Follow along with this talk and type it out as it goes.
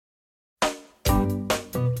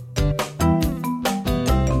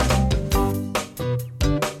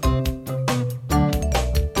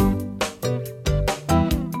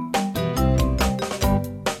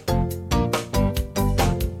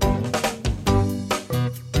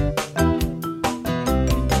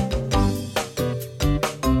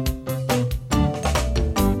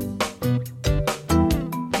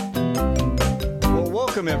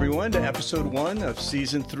everyone, to episode 1 of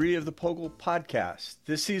season 3 of the POGL podcast.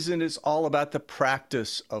 This season is all about the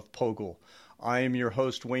practice of POGL. I am your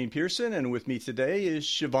host, Wayne Pearson, and with me today is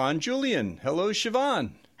Siobhan Julian. Hello,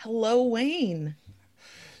 Siobhan. Hello, Wayne.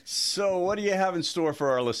 So what do you have in store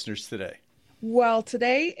for our listeners today? Well,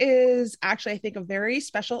 today is actually, I think, a very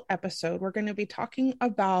special episode. We're going to be talking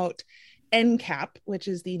about NCAPP, which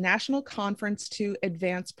is the National Conference to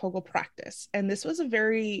Advance POGL Practice. And this was a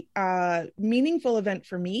very meaningful event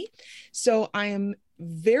for me. So I am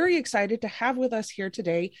very excited to have with us here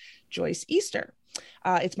today, Joyce Easter.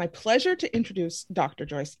 It's my pleasure to introduce Dr.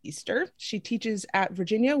 Joyce Easter. She teaches at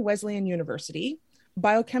Virginia Wesleyan University.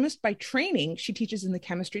 Biochemist by training, she teaches in the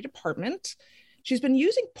chemistry department. She's been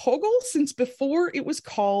using POGL since before it was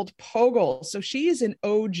called POGL. So she is an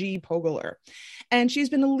OG POGLer. And she's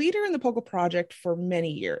been a leader in the POGL project for many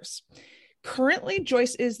years. Currently,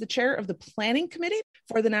 Joyce is the chair of the planning committee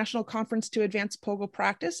for the National Conference to Advance POGL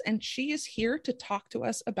Practice. And she is here to talk to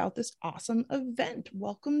us about this awesome event.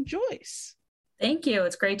 Welcome, Joyce. Thank you.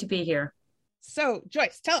 It's great to be here. So,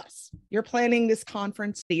 Joyce, tell us, you're planning this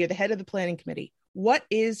conference. You're the head of the planning committee. What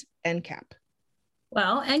is NCAPP?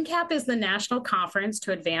 Well, NCAPP is the National Conference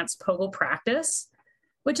to Advance POGL Practice,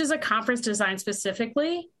 which is a conference designed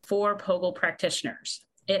specifically for POGL practitioners.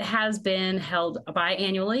 It has been held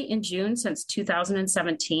biannually in June since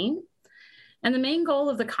 2017. And the main goal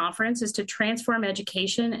of the conference is to transform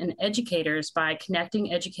education and educators by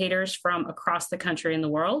connecting educators from across the country and the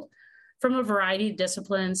world, from a variety of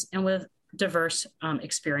disciplines and with diverse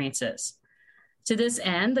experiences. To this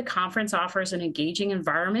end, the conference offers an engaging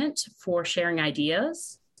environment for sharing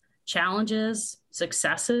ideas, challenges,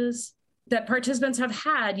 successes that participants have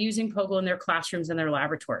had using POGL in their classrooms and their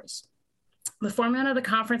laboratories. The format of the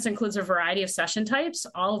conference includes a variety of session types,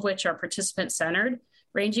 all of which are participant-centered,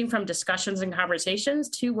 ranging from discussions and conversations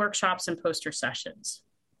to workshops and poster sessions.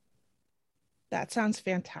 That sounds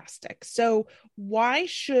fantastic. So why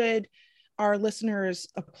should our listeners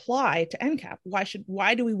apply to NCAPP?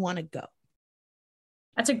 Why do we want to go?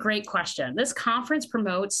 That's a great question. This conference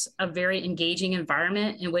promotes a very engaging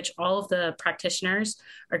environment in which all of the practitioners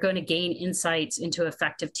are going to gain insights into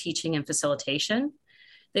effective teaching and facilitation.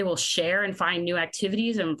 They will share and find new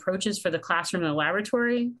activities and approaches for the classroom and the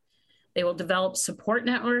laboratory. They will develop support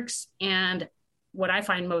networks, and what I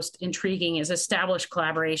find most intriguing is establish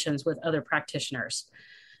collaborations with other practitioners.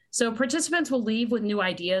 So participants will leave with new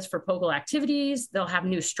ideas for POGL activities. They'll have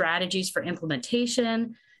new strategies for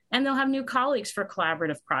implementation, and they'll have new colleagues for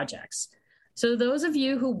collaborative projects. So those of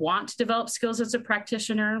you who want to develop skills as a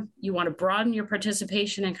practitioner, you want to broaden your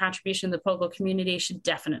participation and contribution to the POGL community, should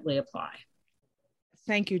definitely apply.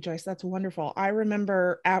 Thank you, Joyce. That's wonderful. I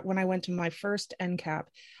remember when I went to my first NCAPP,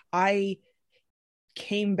 I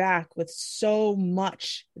came back with so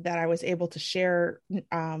much that I was able to share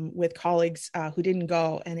with colleagues who didn't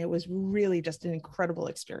go. And it was really just an incredible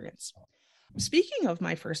experience. Speaking of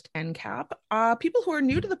my first NCAPP, people who are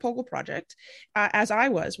new to the POGL project, as I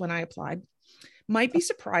was when I applied, might be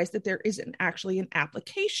surprised that there isn't actually an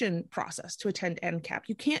application process to attend NCAPP.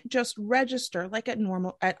 You can't just register like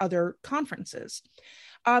at other conferences.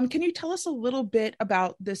 Can you tell us a little bit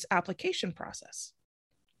about this application process?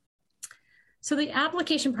 So the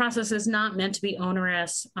application process is not meant to be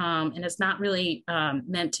onerous, and it's not really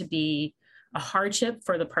meant to be a hardship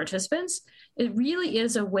for the participants. It really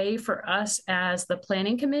is a way for us as the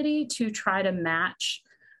planning committee to try to match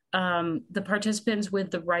the participants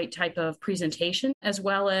with the right type of presentation, as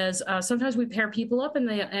well as sometimes we pair people up and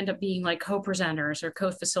they end up being like co-presenters or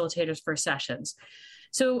co-facilitators for sessions.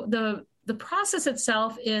 So the process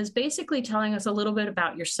itself is basically telling us a little bit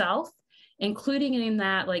about yourself, including in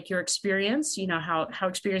that, like your experience, how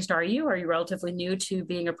experienced are you? Are you relatively new to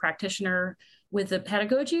being a practitioner with the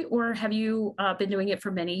pedagogy, or have you been doing it for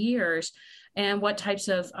many years? And what types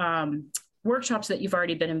of workshops that you've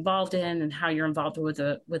already been involved in, and how you're involved with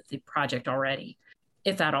the project already,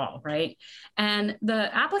 if at all, right? And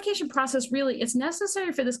the application process really is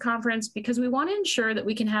necessary for this conference because we want to ensure that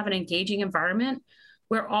we can have an engaging environment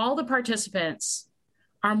where all the participants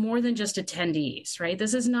are more than just attendees, right?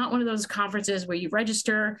 This is not one of those conferences where you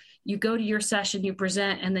register, you go to your session, you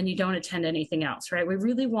present, and then you don't attend anything else, right? We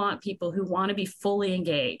really want people who want to be fully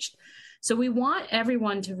engaged. So we want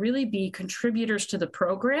everyone to really be contributors to the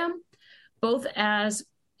program, both as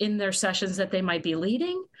in their sessions that they might be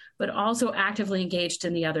leading, but also actively engaged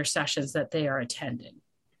in the other sessions that they are attending.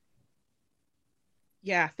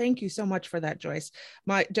 Yeah, thank you so much for that, Joyce.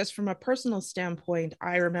 Just from a personal standpoint,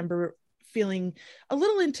 I remember feeling a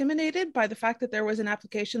little intimidated by the fact that there was an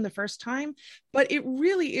application the first time. But it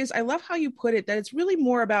really is, I love how you put it, that it's really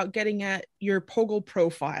more about getting at your POGIL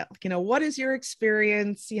profile. What is your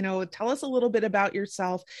experience? Tell us a little bit about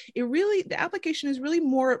yourself. The application is really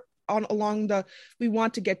more along the, we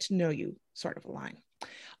want to get to know you sort of a line.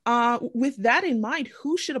 With that in mind,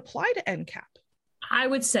 who should apply to NCAPP? I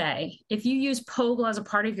would say if you use POGIL as a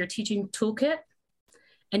part of your teaching toolkit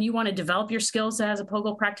and you want to develop your skills as a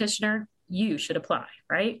POGIL practitioner, you should apply,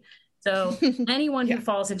 right? So anyone who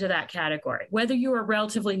falls into that category, whether you are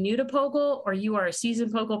relatively new to POGIL or you are a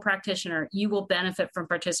seasoned POGIL practitioner, you will benefit from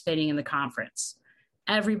participating in the conference.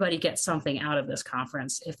 Everybody gets something out of this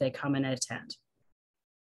conference if they come and attend.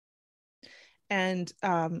 And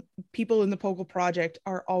people in the POGIL project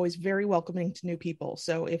are always very welcoming to new people.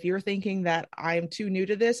 So if you're thinking that I'm too new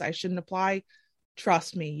to this, I shouldn't apply,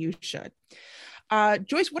 trust me, you should.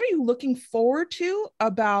 Joyce, what are you looking forward to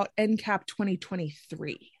about NCAPP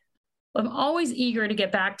 2023? I'm always eager to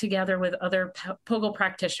get back together with other POGIL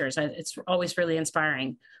practitioners. It's always really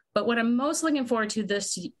inspiring. But what I'm most looking forward to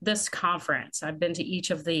this conference, I've been to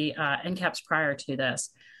each of the NCAPPs prior to this,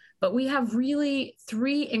 but we have really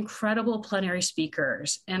 3 incredible plenary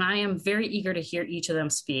speakers, and I am very eager to hear each of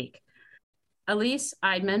them speak. Elise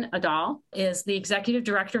Eidman-Adal is the executive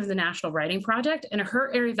director of the National Writing Project, and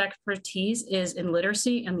her area of expertise is in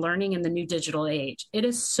literacy and learning in the new digital age. It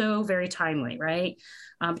is so very timely, right?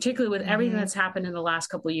 Particularly with everything that's happened in the last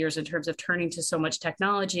couple of years in terms of turning to so much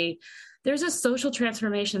technology. There's a social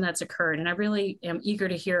transformation that's occurred, and I really am eager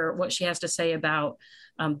to hear what she has to say about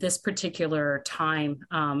this particular time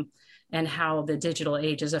and how the digital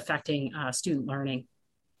age is affecting student learning.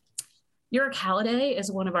 Uric Halliday is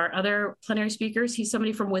one of our other plenary speakers. He's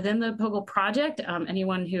somebody from within the POGIL project.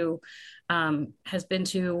 Anyone who has been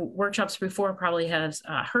to workshops before probably has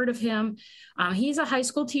heard of him. He's a high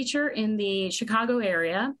school teacher in the Chicago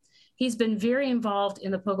area. He's been very involved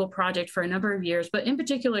in the POGIL project for a number of years, but in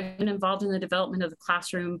particular, been involved in the development of the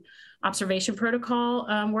classroom observation protocol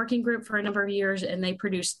working group for a number of years, and they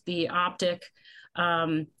produced the OPTIC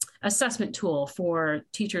assessment tool for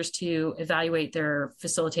teachers to evaluate their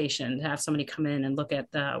facilitation, to have somebody come in and look at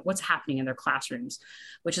what's happening in their classrooms,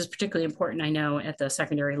 which is particularly important, I know, at the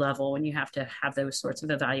secondary level when you have to have those sorts of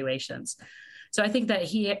evaluations. So I think that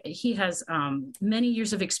he has many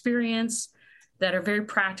years of experience that are very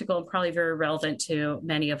practical and probably very relevant to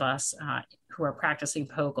many of us who are practicing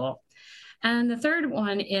POGIL. And the third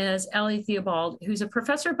one is Ellie Theobald, who's a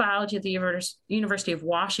professor of biology at the University of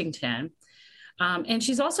Washington. And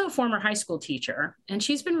she's also a former high school teacher, and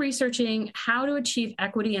she's been researching how to achieve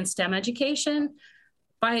equity in STEM education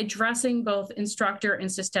by addressing both instructor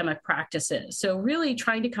and systemic practices. So really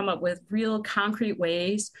trying to come up with real concrete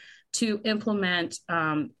ways to implement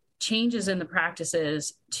changes in the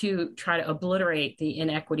practices to try to obliterate the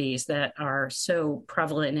inequities that are so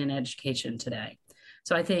prevalent in education today.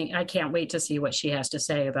 So I can't wait to see what she has to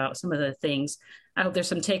say about some of the things. I hope there's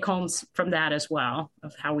some take homes from that as well,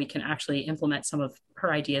 of how we can actually implement some of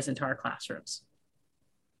her ideas into our classrooms.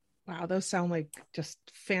 Wow, those sound like just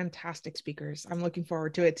fantastic speakers. I'm looking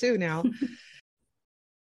forward to it too now.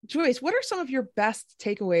 Joyce, what are some of your best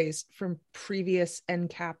takeaways from previous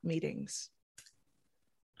NCAPP meetings?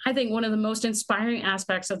 I think one of the most inspiring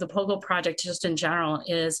aspects of the POGIL project just in general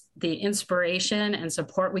is the inspiration and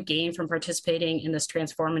support we gain from participating in this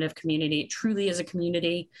transformative community. It truly is a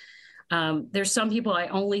community. There's some people I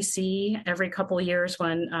only see every couple of years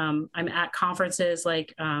when I'm at conferences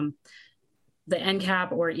like the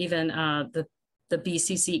NCAPP or even the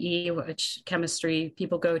BCCE, which chemistry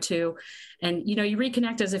people go to. And, you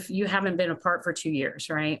reconnect as if you haven't been apart for 2 years,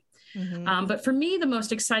 right? Mm-hmm. But for me, the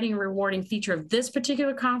most exciting and rewarding feature of this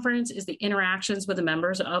particular conference is the interactions with the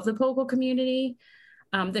members of the POGIL community,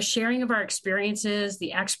 the sharing of our experiences,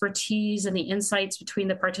 the expertise and the insights between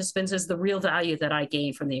the participants is the real value that I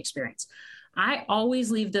gain from the experience. I always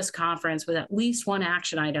leave this conference with at least one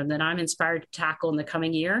action item that I'm inspired to tackle in the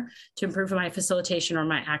coming year to improve my facilitation or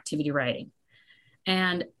my activity writing.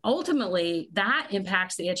 And ultimately, that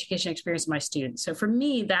impacts the education experience of my students. So for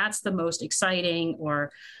me, that's the most exciting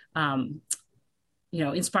or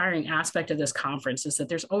inspiring aspect of this conference, is that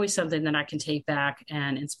there's always something that I can take back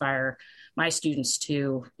and inspire my students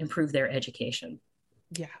to improve their education.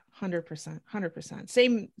 Yeah, 100%.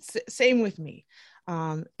 Same with me.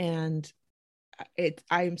 And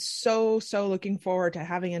I'm so looking forward to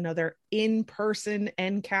having another in-person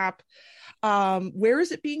NCAPP. Where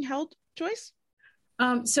is it being held, Joyce?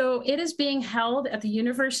 So it is being held at the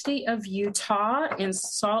University of Utah in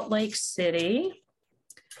Salt Lake City.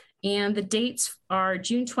 And the dates are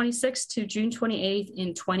June 26th to June 28th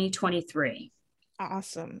in 2023.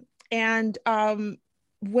 Awesome. And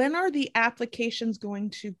when are the applications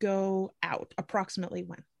going to go out? Approximately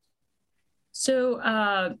when?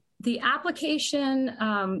 So the application,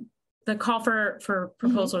 the call for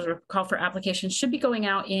proposals or call for applications should be going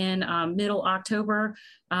out in middle October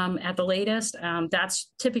at the latest.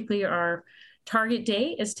 That's typically our target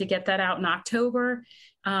date, is to get that out in October.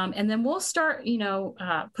 And then we'll start,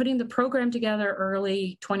 putting the program together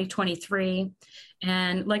early 2023.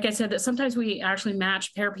 And like I said, that sometimes we actually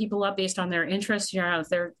pair people up based on their interests. If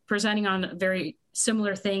they're presenting on very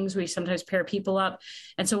similar things, we sometimes pair people up.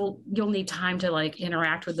 And so you'll need time to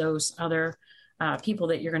interact with those other people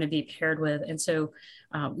that you're going to be paired with. And so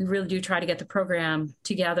we really do try to get the program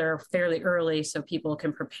together fairly early so people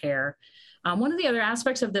can prepare. One of the other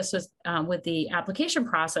aspects of this is with the application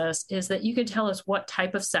process is that you can tell us what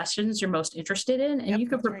type of sessions you're most interested in, and you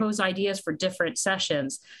can propose ideas for different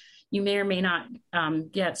sessions. You may or may not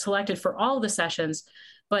get selected for all of the sessions,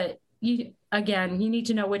 but you need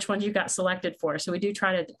to know which ones you got selected for. So we do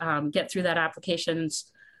try to get through that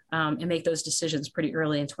applications and make those decisions pretty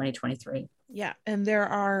early in 2023. Yeah, and there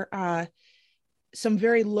are some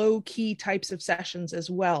very low-key types of sessions as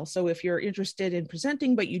well. So if you're interested in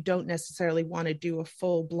presenting, but you don't necessarily want to do a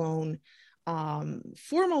full-blown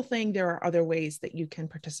formal thing, there are other ways that you can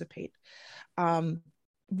participate.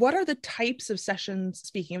 What are the types of sessions,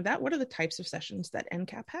 speaking of that, what are the types of sessions that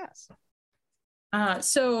NCAPP has?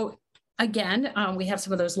 So again, we have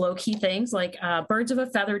some of those low-key things like birds of a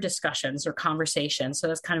feather discussions or conversations. So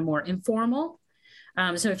that's kind of more informal.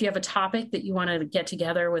 So if you have a topic that you want to get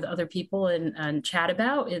together with other people and chat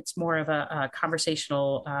about, it's more of a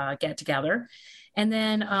conversational get together. And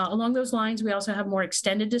then along those lines, we also have more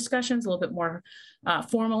extended discussions, a little bit more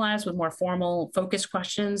formalized with more formal focused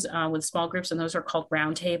questions with small groups, and those are called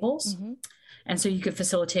roundtables. Mm-hmm. And so you could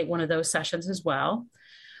facilitate one of those sessions as well.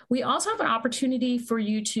 We also have an opportunity for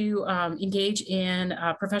you to engage in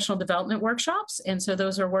professional development workshops. And so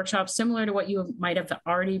those are workshops similar to what you might have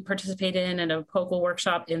already participated in a POGIL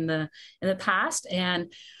workshop in the past.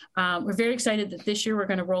 And we're very excited that this year we're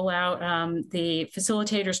going to roll out the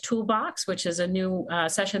Facilitators Toolbox, which is a new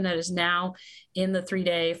session that is now in the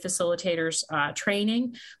 3-day facilitators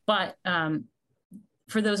training. But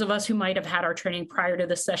for those of us who might have had our training prior to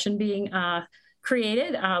the session being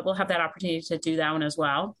created, we'll have that opportunity to do that one as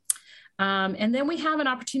well. And then we have an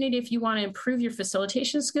opportunity if you want to improve your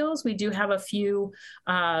facilitation skills. We do have a few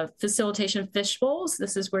facilitation fishbowls.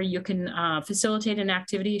 This is where you can facilitate an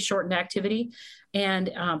activity, shortened activity,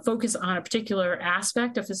 and focus on a particular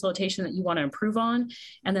aspect of facilitation that you want to improve on.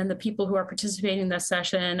 And then the people who are participating in this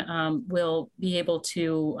session will be able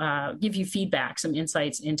to give you feedback, some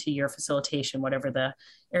insights into your facilitation, whatever the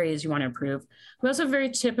areas you want to improve. We also have a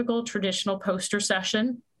very typical traditional poster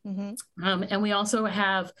session. Mm-hmm. And we also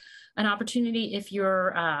have an opportunity if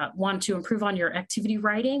you're want to improve on your activity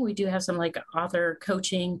writing. We do have some author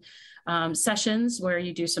coaching sessions where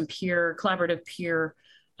you do some collaborative peer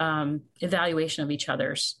evaluation of each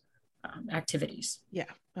other's activities. Yeah,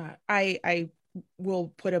 I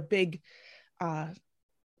will put a big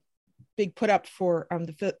put up for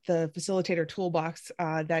the facilitator toolbox.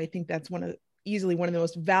 That I think that's easily one of the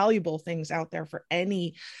most valuable things out there for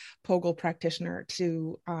any POGIL practitioner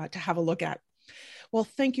to have a look at. Well,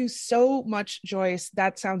 thank you so much, Joyce.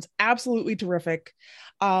 That sounds absolutely terrific.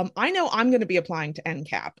 I know I'm going to be applying to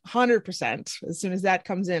NCAPP 100%. As soon as that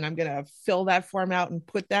comes in, I'm going to fill that form out and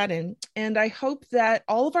put that in. And I hope that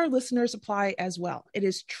all of our listeners apply as well. It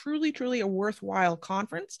is truly, truly a worthwhile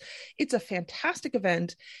conference. It's a fantastic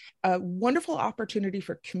event, a wonderful opportunity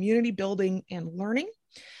for community building and learning.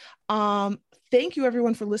 Thank you,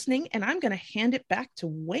 everyone, for listening. And I'm going to hand it back to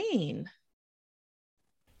Wayne.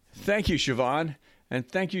 Thank you, Siobhan. And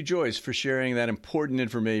thank you, Joyce, for sharing that important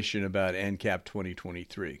information about NCAPP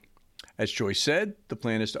 2023. As Joyce said, the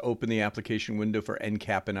plan is to open the application window for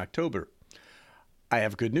NCAPP in October. I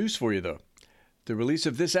have good news for you, though. The release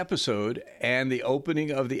of this episode and the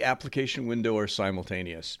opening of the application window are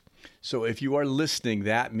simultaneous. So if you are listening,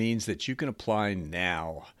 that means that you can apply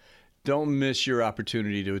now. Don't miss your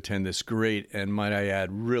opportunity to attend this great and, might I add,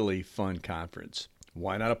 really fun conference.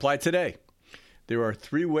 Why not apply today? There are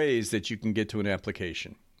 3 ways that you can get to an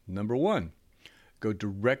application. Number 1, go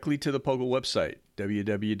directly to the POGIL website,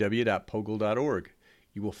 www.pogil.org.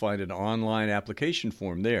 You will find an online application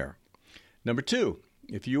form there. Number 2,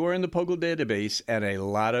 if you are in the POGIL database, and a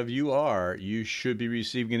lot of you are, you should be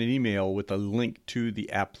receiving an email with a link to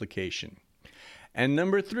the application. And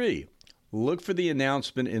number 3, look for the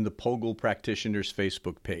announcement in the POGIL Practitioners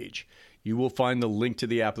Facebook page. You will find the link to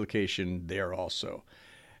the application there also.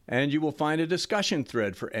 And you will find a discussion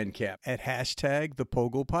thread for NCAPP at hashtag the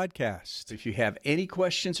Pogle Podcast. If you have any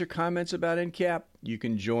questions or comments about NCAPP, you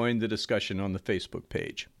can join the discussion on the Facebook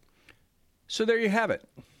page. So there you have it.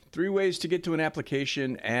 3 ways to get to an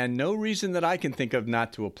application and no reason that I can think of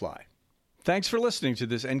not to apply. Thanks for listening to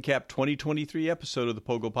this NCAPP 2023 episode of the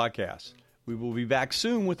Pogle Podcast. We will be back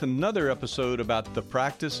soon with another episode about the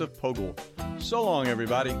practice of Pogle. So long,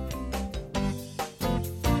 everybody.